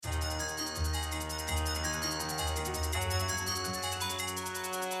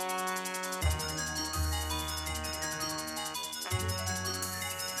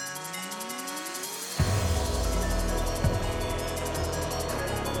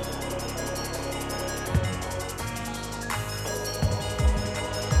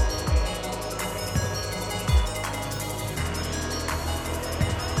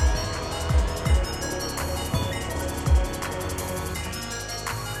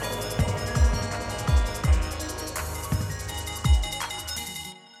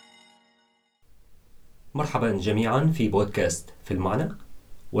مرحبا جميعا في بودكاست في المعنى.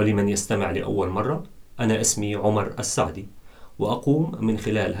 ولمن يستمع لأول مرة، أنا اسمي عمر السعدي، وأقوم من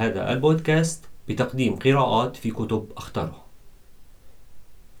خلال هذا البودكاست بتقديم قراءات في كتب أختارها.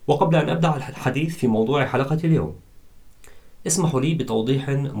 وقبل أن أبدأ الحديث في موضوع حلقة اليوم، اسمحوا لي بتوضيح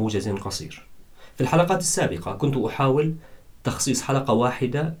موجز قصير. في الحلقات السابقة كنت أحاول تخصيص حلقة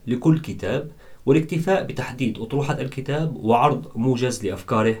واحدة لكل كتاب والاكتفاء بتحديد أطروحة الكتاب وعرض موجز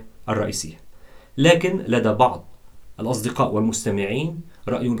لأفكاره الرئيسية، لكن لدى بعض الأصدقاء والمستمعين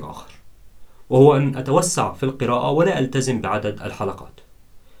رأي آخر، وهو أن أتوسع في القراءة ولا ألتزم بعدد الحلقات.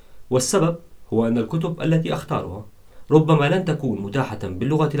 والسبب هو أن الكتب التي أختارها ربما لن تكون متاحة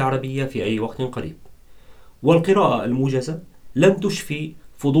باللغة العربية في أي وقت قريب، والقراءة الموجزة لن تشفي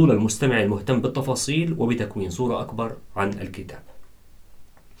فضول المستمع المهتم بالتفاصيل وبتكوين صورة أكبر عن الكتاب.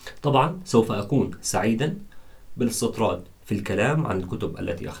 طبعا سوف أكون سعيدا بالاستطراد في الكلام عن الكتب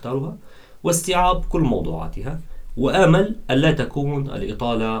التي أختارها واستيعاب كل موضوعاتها، وآمل ألا تكون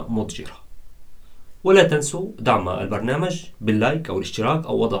الإطالة مضجرة. ولا تنسوا دعم البرنامج باللايك أو الاشتراك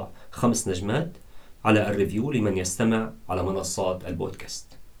أو وضع 5 نجمات على الريفيو لمن يستمع على منصات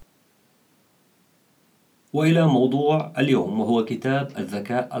البودكاست. وإلى موضوع اليوم، وهو كتاب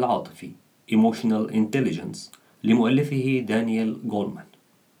الذكاء العاطفي Emotional Intelligence لمؤلفه دانيال جولمان.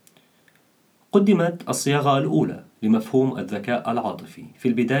 قدمت الصياغة الأولى لمفهوم الذكاء العاطفي في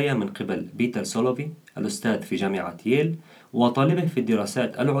البداية من قبل بيتر سالوفي، الأستاذ في جامعة ييل وطالبه في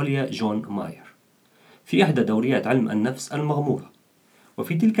الدراسات العليا جون ماير، في إحدى دوريات علم النفس المغمورة.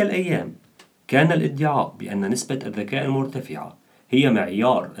 وفي تلك الأيام كان الادعاء بأن نسبة الذكاء المرتفعة هي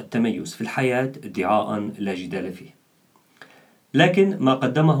معيار التميز في الحياة ادعاء لا جدال فيه. لكن ما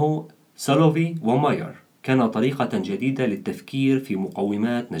قدمه سالوفي وماير كان طريقة جديدة للتفكير في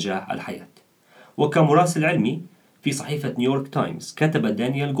مقومات نجاح الحياة. وكمراسل علمي في صحيفة نيويورك تايمز، كتب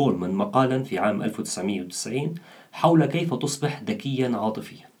دانيال جولمان مقالا في عام 1990 حول كيف تصبح ذكيا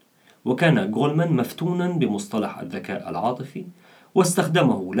عاطفيا. وكان جولمان مفتونا بمصطلح الذكاء العاطفي،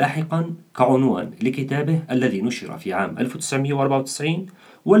 واستخدمه لاحقا كعنوان لكتابه الذي نشر في عام 1994،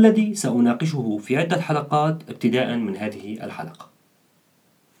 والذي سأناقشه في عدة حلقات ابتداء من هذه الحلقة.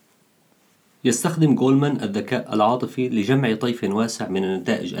 يستخدم جولمان الذكاء العاطفي لجمع طيف واسع من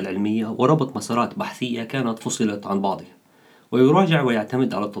النتائج العلمية وربط مسارات بحثية كانت فصلت عن بعضها، ويراجع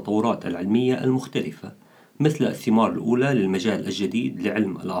ويعتمد على التطورات العلمية المختلفة، مثل الثمار الأولى للمجال الجديد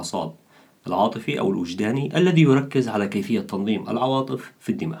لعلم الأعصاب العاطفي أو الوجداني، الذي يركز على كيفية تنظيم العواطف في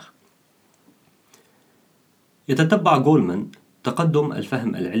الدماغ. يتتبع جولمان تقدم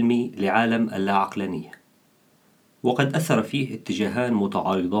الفهم العلمي لعالم اللاعقلانية، وقد أثر فيه اتجاهان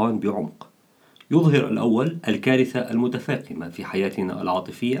متعارضان بعمق. يظهر الأول الكارثة المتفاقمة في حياتنا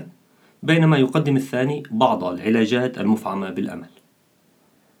العاطفية، بينما يقدم الثاني بعض العلاجات المفعمة بالأمل.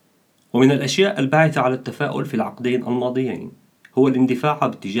 ومن الأشياء الباعثة على التفاؤل في العقدين الماضيين هو الاندفاع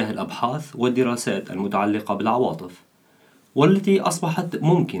باتجاه الأبحاث والدراسات المتعلقة بالعواطف، والتي أصبحت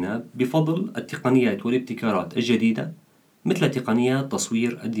ممكنة بفضل التقنيات والابتكارات الجديدة مثل تقنيات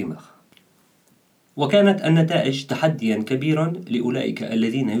تصوير الدماغ. وكانت النتائج تحديا كبيرا لأولئك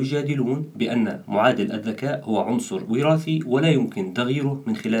الذين يجادلون بأن معادل الذكاء هو عنصر وراثي ولا يمكن تغييره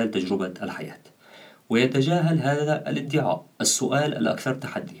من خلال تجربة الحياة. ويتجاهل هذا الادعاء السؤال الأكثر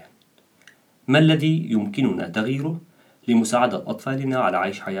تحديا: ما الذي يمكننا تغييره لمساعدة أطفالنا على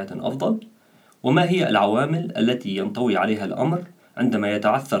عيش حياة أفضل؟ وما هي العوامل التي ينطوي عليها الأمر عندما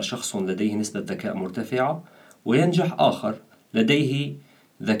يتعثر شخص لديه نسبة ذكاء مرتفعة وينجح آخر لديه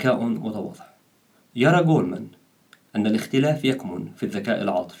ذكاء متواضع؟ يرى جولمان أن الاختلاف يكمن في الذكاء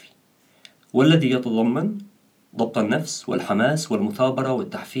العاطفي، والذي يتضمن ضبط النفس والحماس والمثابرة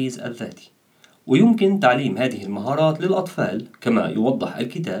والتحفيز الذاتي. ويمكن تعليم هذه المهارات للأطفال كما يوضح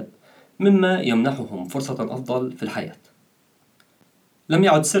الكتاب، مما يمنحهم فرصة أفضل في الحياة. لم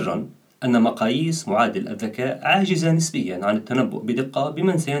يعد سرا أن مقاييس معادل الذكاء عاجزة نسبيا عن التنبؤ بدقة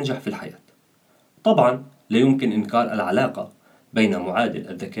بمن سينجح في الحياة. طبعا لا يمكن إنكار العلاقة بين معادل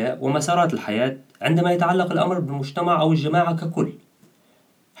الذكاء ومسارات الحياة عندما يتعلق الأمر بالمجتمع أو الجماعة ككل،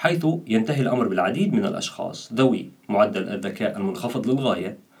 حيث ينتهي الأمر بالعديد من الأشخاص ذوي معدل الذكاء المنخفض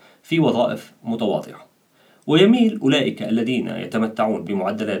للغاية في وظائف متواضعة، ويميل أولئك الذين يتمتعون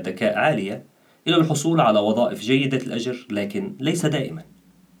بمعدلات ذكاء عالية إلى الحصول على وظائف جيدة الأجر، لكن ليس دائما.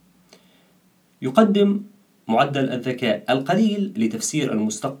 يقدم معدل الذكاء القليل لتفسير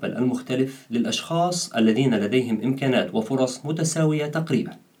المستقبل المختلف للأشخاص الذين لديهم إمكانات وفرص متساوية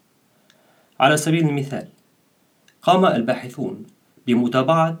تقريبا. على سبيل المثال، قام الباحثون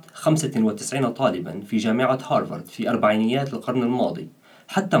بمتابعة 95 طالبا في جامعة هارفارد في أربعينيات القرن الماضي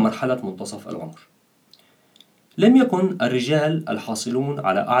حتى مرحلة منتصف العمر. لم يكن الرجال الحاصلون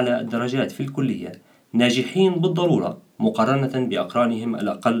على أعلى الدرجات في الكلية ناجحين بالضرورة مقارنة بأقرانهم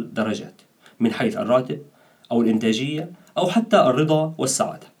الأقل درجات من حيث الراتب أو الإنتاجية أو حتى الرضا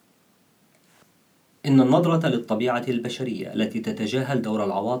والسعادة. إن النظرة للطبيعة البشرية التي تتجاهل دور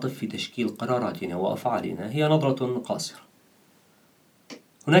العواطف في تشكيل قراراتنا وأفعالنا هي نظرة قاصرة.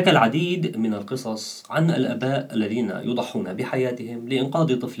 هناك العديد من القصص عن الآباء الذين يضحون بحياتهم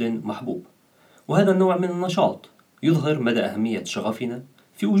لإنقاذ طفل محبوب، وهذا النوع من النشاط يظهر مدى أهمية شغفنا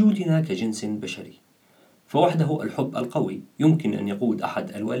في وجودنا كجنس بشري. فوحده الحب القوي يمكن أن يقود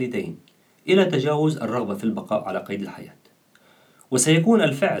أحد الوالدين إلى تجاوز الرغبة في البقاء على قيد الحياة، وسيكون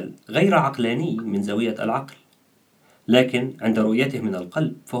الفعل غير عقلاني من زاوية العقل، لكن عند رؤيته من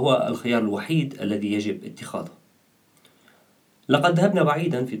القلب فهو الخيار الوحيد الذي يجب اتخاذه. لقد ذهبنا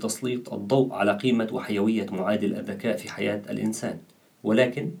بعيدا في تسليط الضوء على قيمة وحيوية معادل الذكاء في حياة الإنسان،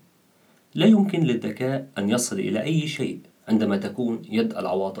 ولكن لا يمكن للذكاء أن يصل إلى أي شيء عندما تكون يد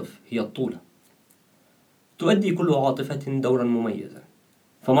العواطف هي الطولة. تؤدي كل عاطفة دورا مميزا،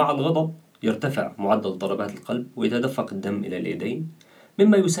 فمع الغضب يرتفع معدل ضربات القلب ويتدفق الدم إلى اليدين،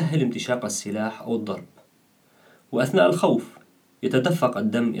 مما يسهل امتشاق السلاح أو الضرب، وأثناء الخوف يتدفق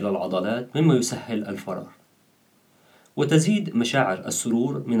الدم إلى العضلات مما يسهل الفرار. وتزيد مشاعر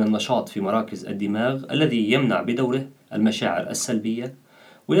السرور من النشاط في مراكز الدماغ الذي يمنع بدوره المشاعر السلبية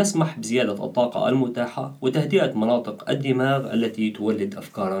ويسمح بزيادة الطاقة المتاحة وتهدئة مناطق الدماغ التي تولد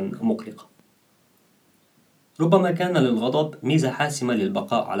أفكارا مقلقة. ربما كان للغضب ميزة حاسمة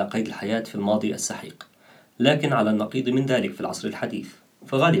للبقاء على قيد الحياة في الماضي السحيق، لكن على النقيض من ذلك في العصر الحديث،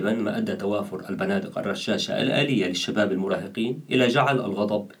 فغالبا ما أدى توافر البنادق الرشاشة الآلية للشباب المراهقين إلى جعل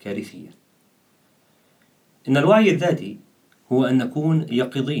الغضب كارثيا. إن الوعي الذاتي هو أن نكون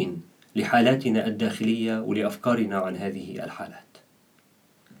يقظين لحالاتنا الداخلية ولأفكارنا عن هذه الحالات.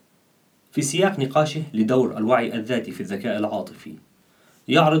 في سياق نقاشه لدور الوعي الذاتي في الذكاء العاطفي،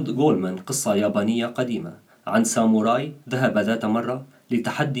 يعرض جولمان قصة يابانية قديمة عن ساموراي ذهب ذات مرة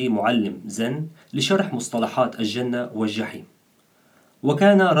لتحدي معلم زن لشرح مصطلحات الجنة والجحيم.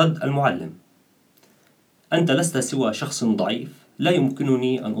 وكان رد المعلم: أنت لست سوى شخص ضعيف، لا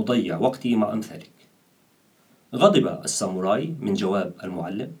يمكنني أن أضيع وقتي مع أمثالك. غضب الساموراي من جواب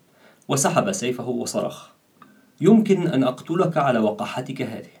المعلم وسحب سيفه وصرخ: يمكن أن أقتلك على وقاحتك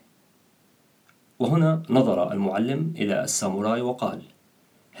هذه. وهنا نظر المعلم إلى الساموراي وقال: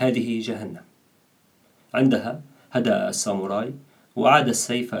 هذه جهنم. عندها هدأ الساموراي وعاد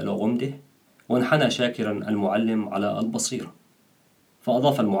السيف إلى غمده وانحنى شاكرا المعلم على البصيرة.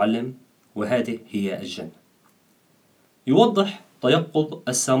 فأضاف المعلم: وهذه هي الجنة. يوضح تيقظ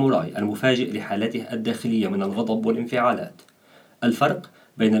الساموراي المفاجئ لحالته الداخلية من الغضب والانفعالات الفرق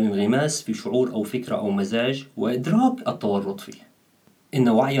بين الانغماس في شعور أو فكرة أو مزاج وإدراك التورط فيه. إن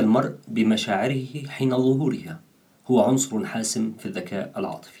وعي المرء بمشاعره حين ظهورها هو عنصر حاسم في الذكاء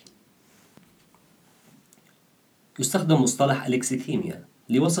العاطفي. يستخدم مصطلح الإكسيثيميا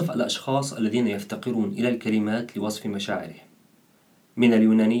لوصف الأشخاص الذين يفتقرون إلى الكلمات لوصف مشاعرهم، من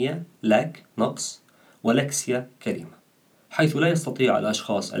اليونانية لاك نقص ولكسيا كلمة، حيث لا يستطيع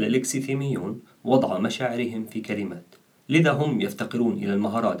الأشخاص الإكسيثيميون وضع مشاعرهم في كلمات، لذا هم يفتقرون إلى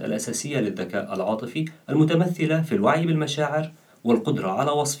المهارات الأساسية للذكاء العاطفي المتمثلة في الوعي بالمشاعر والقدرة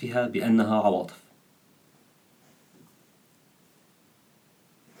على وصفها بأنها عواطف.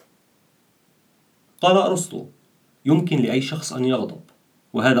 قال أرسطو: يمكن لأي شخص أن يغضب،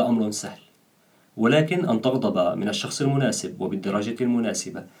 وهذا أمر سهل، ولكن أن تغضب من الشخص المناسب وبالدرجة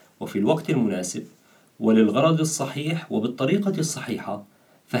المناسبة وفي الوقت المناسب وللغرض الصحيح وبالطريقة الصحيحة،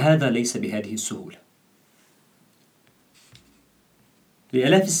 فهذا ليس بهذه السهولة.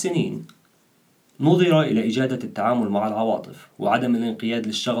 لآلاف السنين نظر إلى إجادة التعامل مع العواطف وعدم الانقياد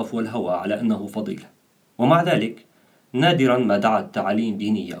للشغف والهوى على أنه فضيلة، ومع ذلك نادرا ما دعت تعاليم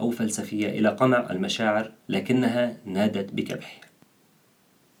دينية أو فلسفية إلى قمع المشاعر، لكنها نادت بكبحها.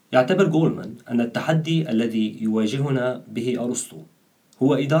 يعتبر جولمان أن التحدي الذي يواجهنا به أرسطو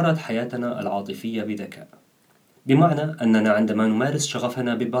هو إدارة حياتنا العاطفية بذكاء، بمعنى أننا عندما نمارس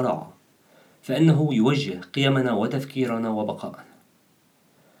شغفنا ببراعة فإنه يوجه قيمنا وتفكيرنا وبقاءنا.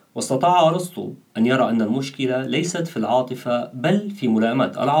 واستطاع أرسطو أن يرى أن المشكلة ليست في العاطفة بل في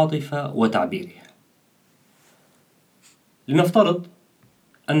ملائمة العاطفة وتعبيرها. لنفترض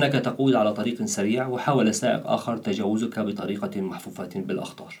أنك تقود على طريق سريع وحاول سائق آخر تجاوزك بطريقة محفوفة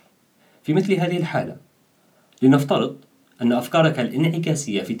بالأخطار. في مثل هذه الحالة لنفترض أن أفكارك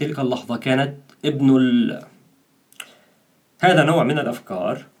الانعكاسية في تلك اللحظة كانت هذا نوع من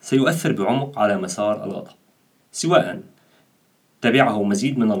الأفكار سيؤثر بعمق على مسار الغضب، سواء تبعه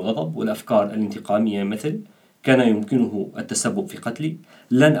مزيد من الغضب والأفكار الانتقامية مثل كان يمكنه التسبب في قتلي،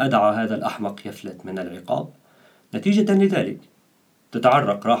 لن أدع هذا الأحمق يفلت من العقاب. نتيجة لذلك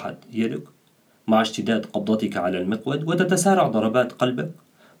تتعرق راحة يدك، مع اشتداد قبضتك على المقود، وتتسارع ضربات قلبك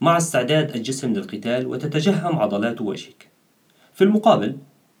مع استعداد الجسم للقتال، وتتجهم عضلات وجهك. في المقابل،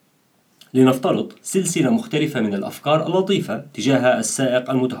 لنفترض سلسلة مختلفة من الأفكار اللطيفة تجاه السائق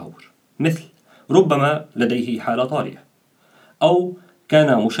المتهور، مثل ربما لديه حالة طارئة، أو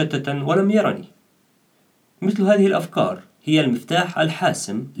كان مشتتا ولم يرني. مثل هذه الأفكار هي المفتاح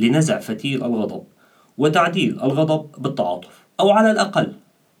الحاسم لنزع فتيل الغضب وتعديل الغضب بالتعاطف، أو على الأقل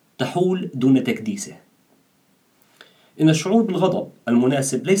تحول دون تكديسه. إن الشعور بالغضب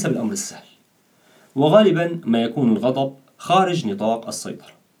المناسب ليس بالأمر السهل، وغالبا ما يكون الغضب خارج نطاق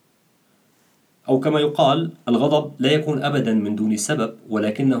السيطرة، أو كما يقال: الغضب لا يكون أبدا من دون سبب،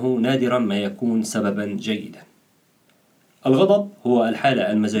 ولكنه نادرا ما يكون سببا جيدا. الغضب هو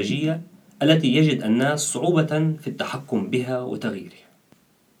الحالة المزاجية التي يجد الناس صعوبة في التحكم بها وتغييرها.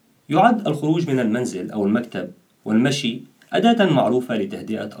 يعد الخروج من المنزل أو المكتب والمشي أداة معروفة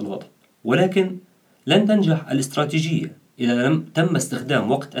لتهدئة الغضب، ولكن لن تنجح الاستراتيجية إذا لم تم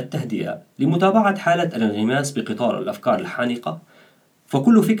استخدام وقت التهدئة لمتابعة حالة الانغماس بقطار الأفكار الحانقة،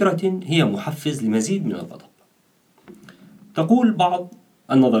 فكل فكرة هي محفز لمزيد من الغضب. تقول بعض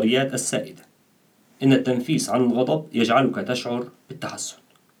النظريات السائدة إن التنفيس عن الغضب يجعلك تشعر بالتحسن،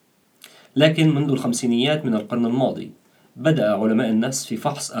 لكن منذ الخمسينيات من القرن الماضي بدأ علماء النفس في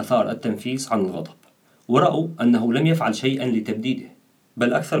فحص آثار التنفيس عن الغضب، ورأوا أنه لم يفعل شيئا لتبديده،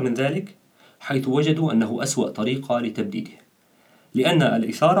 بل أكثر من ذلك، حيث وجدوا أنه أسوأ طريقة لتبديده، لأن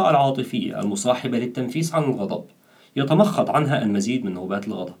الإثارة العاطفية المصاحبة للتنفيس عن الغضب يتمخض عنها المزيد من نوبات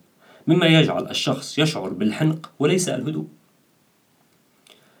الغضب، مما يجعل الشخص يشعر بالحنق وليس الهدوء.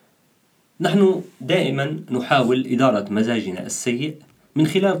 نحن دائما نحاول إدارة مزاجنا السيء من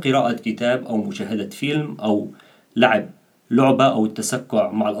خلال قراءة كتاب أو مشاهدة فيلم أو لعب لعبة أو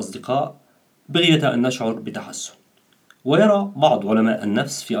التسكع مع الأصدقاء بغية أن نشعر بتحسن. ويرى بعض علماء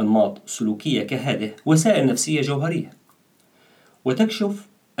النفس في أنماط سلوكية كهذه وسائل نفسية جوهرية. وتكشف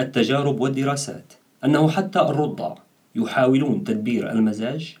التجارب والدراسات أنه حتى الرضع يحاولون تدبير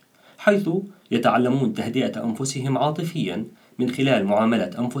المزاج، حيث يتعلمون تهدئة أنفسهم عاطفيا من خلال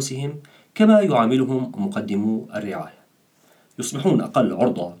معاملة أنفسهم كما يعاملهم مقدمو الرعاية. يصبحون أقل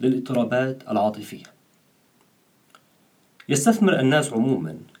عرضة للاضطرابات العاطفية. يستثمر الناس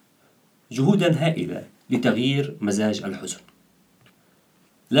عموما جهودا هائلة لتغيير مزاج الحزن،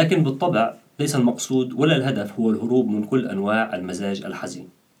 لكن بالطبع ليس المقصود ولا الهدف هو الهروب من كل أنواع المزاج الحزين،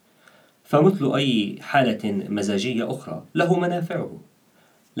 فمثل أي حالة مزاجية أخرى له منافعه،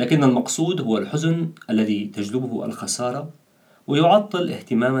 لكن المقصود هو الحزن الذي تجلبه الخسارة ويعطل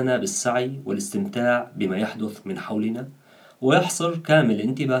اهتمامنا بالسعي والاستمتاع بما يحدث من حولنا، ويحصر كامل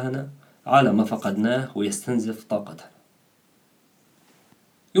انتباهنا على ما فقدناه ويستنزف طاقتنا.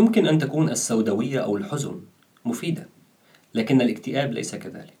 يمكن أن تكون السوداوية أو الحزن مفيدة، لكن الاكتئاب ليس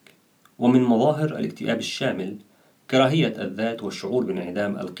كذلك. ومن مظاهر الاكتئاب الشامل كراهية الذات والشعور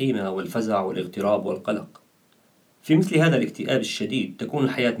بانعدام القيمة والفزع والاغتراب والقلق. في مثل هذا الاكتئاب الشديد تكون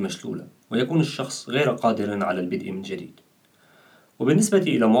الحياة مشلولة، ويكون الشخص غير قادر على البدء من جديد. وبالنسبة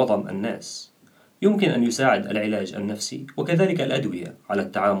إلى معظم الناس يمكن أن يساعد العلاج النفسي وكذلك الأدوية على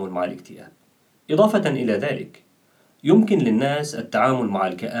التعامل مع الاكتئاب. إضافة إلى ذلك، يمكن للناس التعامل مع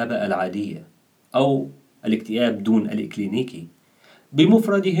الكآبة العادية أو الاكتئاب دون الإكلينيكي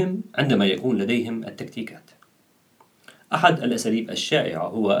بمفردهم عندما يكون لديهم التكتيكات. أحد الأساليب الشائعة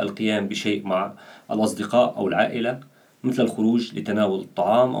هو القيام بشيء مع الأصدقاء أو العائلة، مثل الخروج لتناول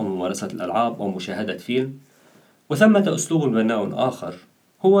الطعام أو ممارسة الألعاب أو مشاهدة فيلم. وثمة أسلوب بناء آخر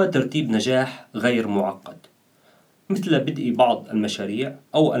هو ترتيب نجاح غير معقد، مثل بدء بعض المشاريع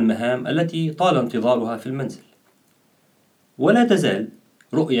أو المهام التي طال انتظارها في المنزل. ولا تزال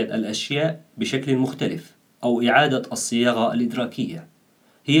رؤية الأشياء بشكل مختلف أو إعادة الصياغة الإدراكية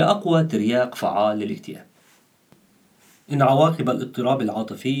هي أقوى ترياق فعال للاكتئاب. إن عواقب الاضطراب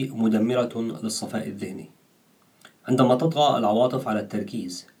العاطفي مدمرة للصفاء الذهني. عندما تطغى العواطف على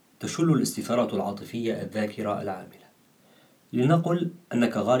التركيز تشل الاستثارة العاطفية الذاكرة العاملة. لنقل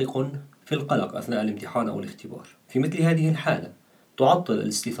أنك غارق في القلق أثناء الامتحان أو الاختبار. في مثل هذه الحالة تعطل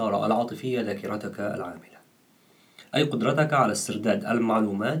الاستثارة العاطفية ذاكرتك العاملة، أي قدرتك على استرداد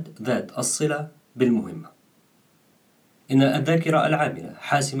المعلومات ذات الصلة بالمهمة. إن الذاكرة العاملة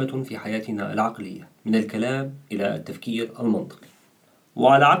حاسمة في حياتنا العقلية من الكلام إلى التفكير المنطقي.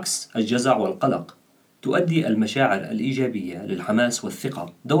 وعلى عكس الجزع والقلق، تؤدي المشاعر الإيجابية للحماس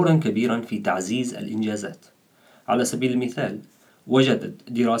والثقة دورا كبيرا في تعزيز الإنجازات. على سبيل المثال،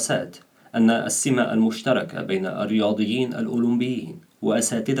 وجدت دراسات أن السمة المشتركة بين الرياضيين الأولمبيين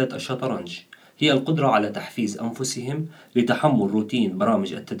وأساتذة الشطرنج هي القدرة على تحفيز أنفسهم لتحمل روتين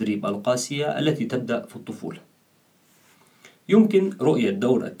برامج التدريب القاسية التي تبدأ في الطفولة. يمكن رؤية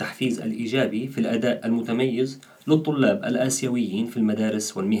دور التحفيز الإيجابي في الأداء المتميز للطلاب الآسيويين في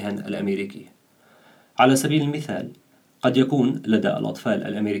المدارس والمهن الأمريكية. على سبيل المثال، قد يكون لدى الأطفال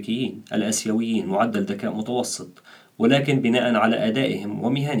الأمريكيين الآسيويين معدل ذكاء متوسط، ولكن بناء على أدائهم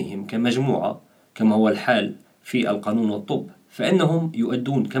ومهنهم كمجموعة، كما هو الحال في القانون والطب، فإنهم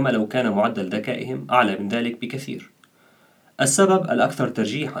يؤدون كما لو كان معدل ذكائهم أعلى من ذلك بكثير. السبب الأكثر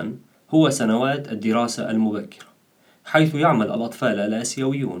ترجيحاً هو سنوات الدراسة المبكرة، حيث يعمل الأطفال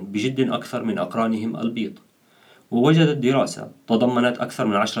الآسيويون بجد أكثر من أقرانهم البيض. ووجدت دراسة تضمنت أكثر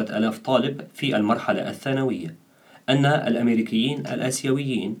من 10,000 طالب في المرحلة الثانوية أن الأمريكيين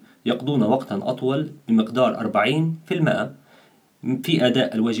الآسيويين يقضون وقتا أطول بمقدار 40% في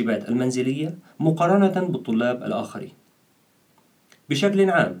أداء الواجبات المنزلية مقارنة بالطلاب الآخرين. بشكل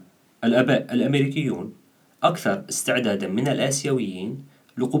عام، الآباء الأمريكيون أكثر استعدادا من الآسيويين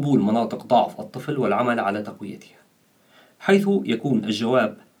لقبول مناطق ضعف الطفل والعمل على تقويتها، حيث يكون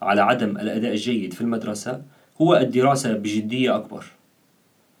الجواب على عدم الأداء الجيد في المدرسة هو الدراسة بجدية أكبر.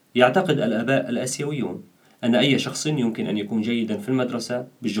 يعتقد الآباء الآسيويون أن أي شخص يمكن أن يكون جيدا في المدرسة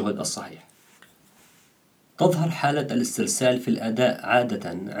بالجهد الصحيح. تظهر حالة الاسترسال في الأداء عادة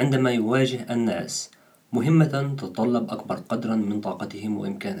عندما يواجه الناس مهمة تتطلب أكبر قدرا من طاقتهم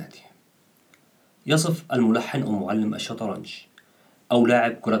وإمكاناتهم. يصف الملحن أو معلم الشطرنج أو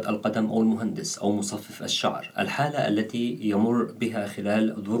لاعب كرة القدم أو المهندس أو مصفف الشعر الحالة التي يمر بها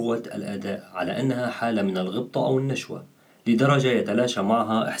خلال ذروة الأداء على أنها حالة من الغبطة أو النشوة، لدرجة يتلاشى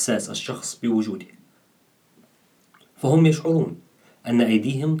معها إحساس الشخص بوجوده. فهم يشعرون أن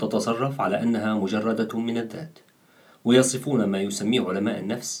أيديهم تتصرف على أنها مجردة من الذات، ويصفون ما يسميه علماء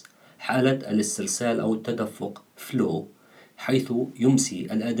النفس حالة الاسترسال أو التدفق flow، حيث يمسي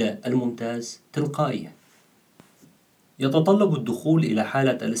الأداء الممتاز تلقائيا. يتطلب الدخول إلى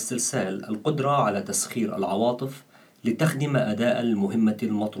حالة الاسترسال القدرة على تسخير العواطف لتخدم أداء المهمة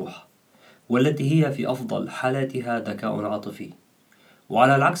المطروحة، والتي هي في أفضل حالاتها ذكاء عاطفي.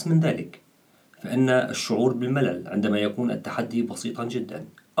 وعلى العكس من ذلك، فإن الشعور بالملل عندما يكون التحدي بسيطا جدا،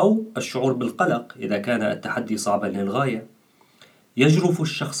 أو الشعور بالقلق إذا كان التحدي صعبا للغاية، يجرف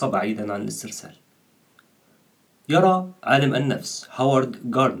الشخص بعيدا عن الاسترسال. يرى عالم النفس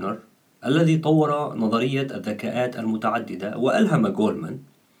هوارد غاردنر الذي طور نظرية الذكاءات المتعددة وألهم جولمان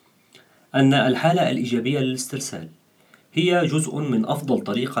أن الحالة الإيجابية للاسترسال هي جزء من أفضل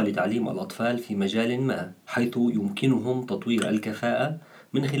طريقة لتعليم الأطفال في مجال ما، حيث يمكنهم تطوير الكفاءة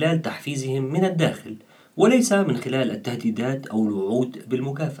من خلال تحفيزهم من الداخل، وليس من خلال التهديدات أو الوعود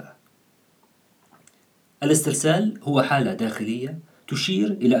بالمكافأة. الاسترسال هو حالة داخلية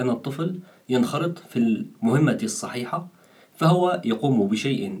تشير إلى أن الطفل ينخرط في المهمة الصحيحة، فهو يقوم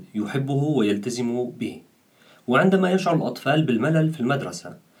بشيء يحبه ويلتزم به. وعندما يشعر الأطفال بالملل في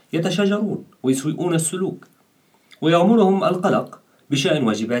المدرسة يتشاجرون ويسيئون السلوك، ويغمرهم القلق بشأن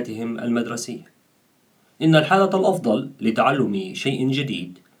واجباتهم المدرسية. إن الحالة الأفضل لتعلم شيء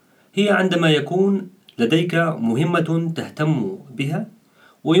جديد هي عندما يكون لديك مهمة تهتم بها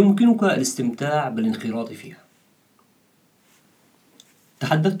ويمكنك الاستمتاع بالانخراط فيها.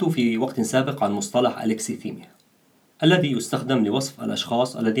 تحدثت في وقت سابق عن مصطلح الإكسيثيميا الذي يستخدم لوصف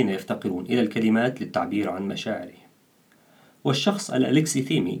الأشخاص الذين يفتقرون إلى الكلمات للتعبير عن مشاعرهم. والشخص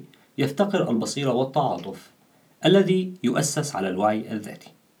الإكسيثيمي يفتقر البصيرة والتعاطف الذي يؤسس على الوعي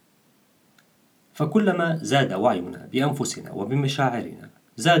الذاتي. فكلما زاد وعينا بأنفسنا وبمشاعرنا،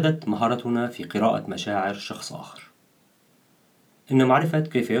 زادت مهارتنا في قراءة مشاعر شخص آخر. إن معرفة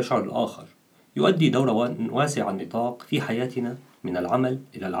كيف يشعر الآخر يؤدي دورا واسع النطاق في حياتنا، من العمل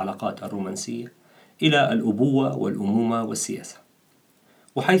إلى العلاقات الرومانسية إلى الأبوة والأمومة والسياسة.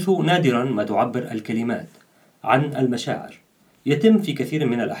 وحيث نادرا ما تعبر الكلمات عن المشاعر، يتم في كثير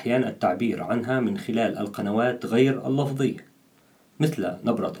من الأحيان التعبير عنها من خلال القنوات غير اللفظية، مثل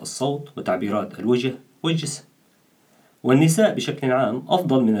نبرة الصوت وتعبيرات الوجه والجسم. والنساء بشكل عام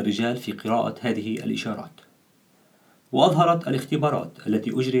أفضل من الرجال في قراءة هذه الإشارات. وأظهرت الاختبارات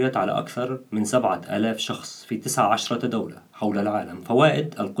التي أجريت على أكثر من 7,000 شخص في 19 دولة حول العالم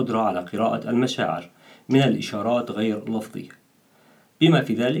فوائد القدرة على قراءة المشاعر من الإشارات غير اللفظية، بما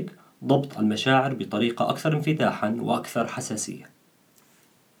في ذلك ضبط المشاعر بطريقة أكثر انفتاحا وأكثر حساسية.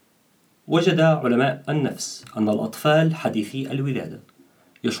 وجد علماء النفس أن الأطفال حديثي الولادة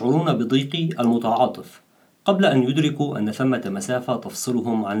يشعرون بضيق المتعاطف قبل أن يدركوا أن ثمة مسافة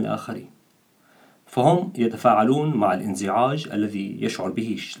تفصلهم عن الآخرين، فهم يتفاعلون مع الانزعاج الذي يشعر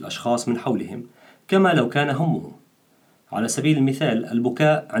به الأشخاص من حولهم كما لو كان همهم. على سبيل المثال،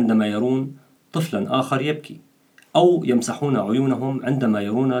 البكاء عندما يرون طفلا آخر يبكي، أو يمسحون عيونهم عندما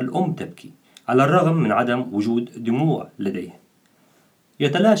يرون الأم تبكي على الرغم من عدم وجود دموع لديهم.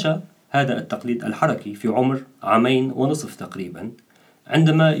 يتلاشى هذا التقليد الحركي في عمر 2.5 عام تقريبا،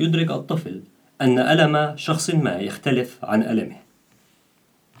 عندما يدرك الطفل أن ألم شخص ما يختلف عن ألمه.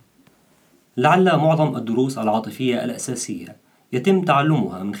 لعل معظم الدروس العاطفية الأساسية يتم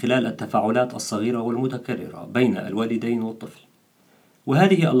تعلمها من خلال التفاعلات الصغيرة والمتكررة بين الوالدين والطفل،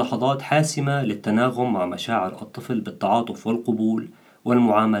 وهذه اللحظات حاسمة للتناغم مع مشاعر الطفل بالتعاطف والقبول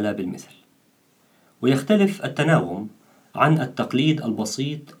والمعاملة بالمثل. ويختلف التناغم عن التقليد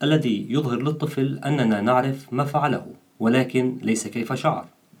البسيط الذي يظهر للطفل أننا نعرف ما فعله ولكن ليس كيف شعر،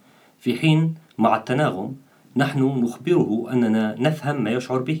 في حين مع التناغم نحن نخبره أننا نفهم ما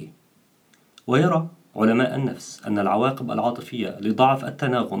يشعر به. ويرى علماء النفس أن العواقب العاطفية لضعف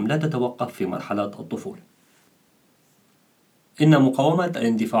التناغم لا تتوقف في مرحلة الطفولة. إن مقومات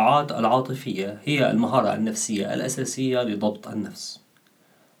الاندفاعات العاطفية هي المهارة النفسية الأساسية لضبط النفس.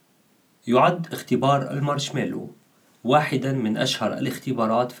 يعد اختبار المارشميلو واحدا من أشهر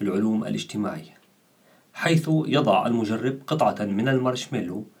الاختبارات في العلوم الاجتماعية، حيث يضع المجرب قطعة من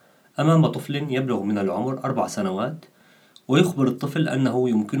المارشميلو أمام طفل يبلغ من العمر 4 سنوات، ويخبر الطفل أنه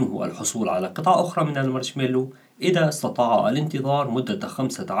يمكنه الحصول على قطعة أخرى من المارشميلو إذا استطاع الانتظار مدة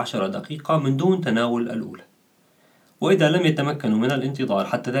 15 دقيقة من دون تناول الأولى، وإذا لم يتمكنوا من الانتظار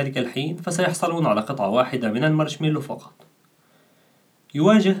حتى ذلك الحين فسيحصلون على قطعة واحدة من المارشميلو فقط.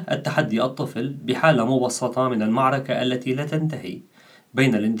 يواجه التحدي الطفل بحالة مبسطة من المعركة التي لا تنتهي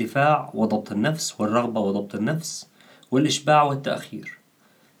بين الاندفاع وضبط النفس والرغبة وضبط النفس والإشباع والتأخير.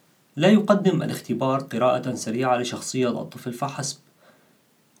 لا يقدم الاختبار قراءة سريعة لشخصية الطفل فحسب،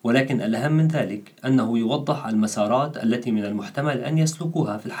 ولكن الأهم من ذلك أنه يوضح المسارات التي من المحتمل أن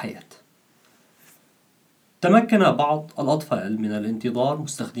يسلكوها في الحياة. تمكن بعض الأطفال من الانتظار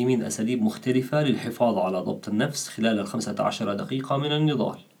مستخدمين أساليب مختلفة للحفاظ على ضبط النفس خلال 15 دقيقة من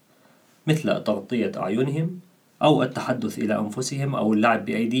النضال، مثل تغطية أعينهم أو التحدث إلى أنفسهم أو اللعب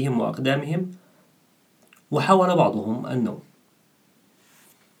بأيديهم وأقدامهم، وحاول بعضهم النوم.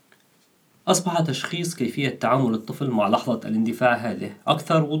 أصبح تشخيص كيفية تعامل الطفل مع لحظة الاندفاع هذه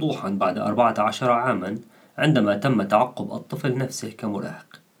أكثر وضوحا بعد 14 عاما عندما تم تعقب الطفل نفسه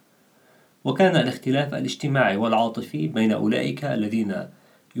كمراهق. وكان الاختلاف الاجتماعي والعاطفي بين أولئك الذين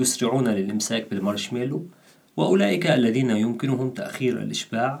يسرعون للإمساك بالمارشميلو وأولئك الذين يمكنهم تأخير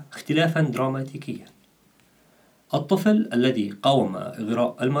الإشباع اختلافا دراماتيكيا. الطفل الذي قاوم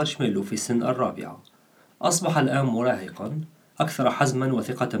إغراء المارشميلو في سن 4 أصبح الآن مراهقا أكثر حزما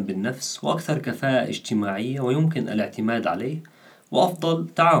وثقة بالنفس وأكثر كفاءة اجتماعية ويمكن الاعتماد عليه، وأفضل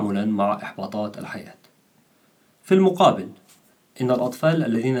تعاملا مع إحباطات الحياة. في المقابل، إن الأطفال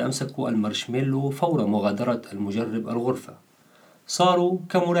الذين أمسكوا المارشميلو فور مغادرة المجرب الغرفة صاروا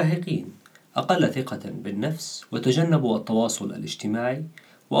كمراهقين أقل ثقة بالنفس وتجنبوا التواصل الاجتماعي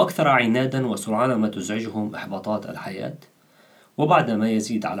وأكثر عنادا وسرعان ما تزعجهم إحباطات الحياة، وبعد ما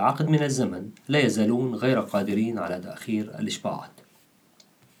يزيد على عقد من الزمن لا يزالون غير قادرين على تأخير الإشباعات.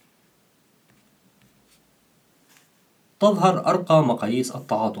 تظهر أرقى مقاييس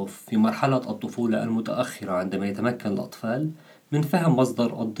التعاطف في مرحلة الطفولة المتأخرة عندما يتمكن الأطفال من فهم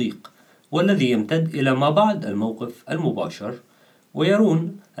مصدر الضيق والذي يمتد إلى ما بعد الموقف المباشر،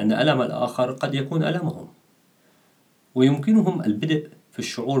 ويرون أن ألم الآخر قد يكون ألمهم، ويمكنهم البدء في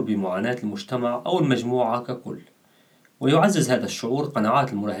الشعور بمعاناة المجتمع أو المجموعة ككل. ويعزز هذا الشعور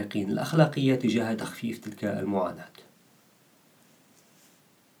قناعات المراهقين الأخلاقية تجاه تخفيف تلك المعاناة.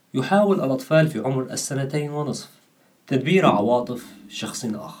 يحاول الأطفال في عمر 2.5 تدبير عواطف شخص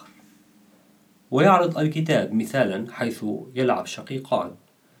آخر. ويعرض الكتاب مثالا حيث يلعب شقيقان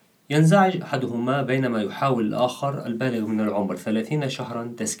ينزعج أحدهما بينما يحاول الآخر البالغ من العمر 30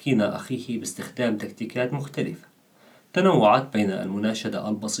 شهرا تسكين أخيه باستخدام تكتيكات مختلفة تنوعت بين المناشدة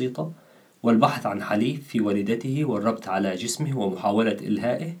البسيطة والبحث عن حليف في والدته والربط على جسمه ومحاولة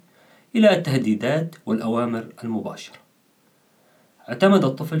إلهائه إلى التهديدات والأوامر المباشرة. اعتمد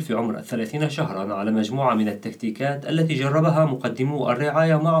الطفل في عمر 30 شهرا على مجموعة من التكتيكات التي جربها مقدمو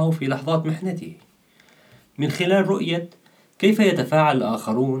الرعاية معه في لحظات محنته، من خلال رؤية كيف يتفاعل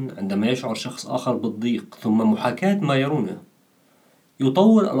الآخرون عندما يشعر شخص آخر بالضيق ثم محاكاة ما يرونه.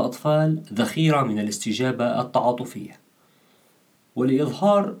 يطور الأطفال ذخيرة من الاستجابة التعاطفية،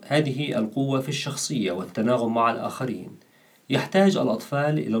 ولإظهار هذه القوة في الشخصية والتناغم مع الآخرين يحتاج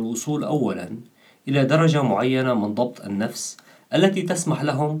الأطفال إلى الوصول أولا إلى درجة معينة من ضبط النفس التي تسمح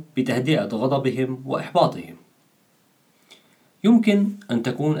لهم بتهدئة غضبهم وإحباطهم. يمكن أن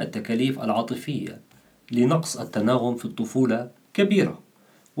تكون التكاليف العاطفية لنقص التناغم في الطفولة كبيرة،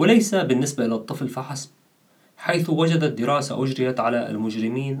 وليس بالنسبة إلى الطفل فحسب، حيث وجدت دراسة أجريت على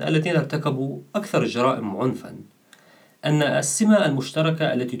المجرمين الذين ارتكبوا أكثر الجرائم عنفا أن السمة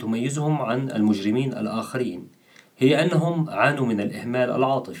المشتركة التي تميزهم عن المجرمين الآخرين هي أنهم عانوا من الإهمال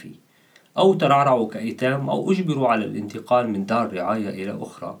العاطفي، أو ترعرعوا كأيتام أو أجبروا على الانتقال من دار رعاية إلى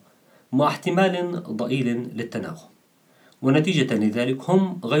أخرى مع احتمال ضئيل للتناغم، ونتيجة لذلك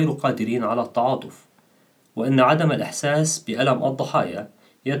هم غير قادرين على التعاطف، وأن عدم الإحساس بألم الضحايا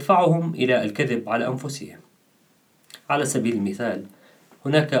يدفعهم إلى الكذب على أنفسهم. على سبيل المثال،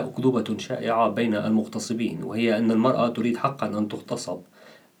 هناك أكذوبة شائعة بين المغتصبين، وهي أن المرأة تريد حقا أن تغتصب،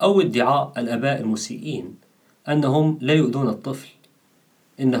 أو ادعاء الآباء المسيئين أنهم لا يؤذون الطفل،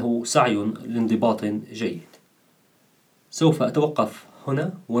 إنه سعي لانضباط جيد. سوف أتوقف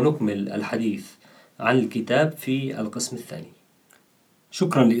هنا ونكمل الحديث عن الكتاب في القسم الثاني.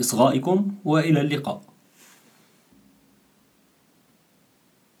 شكرا لإصغائكم وإلى اللقاء.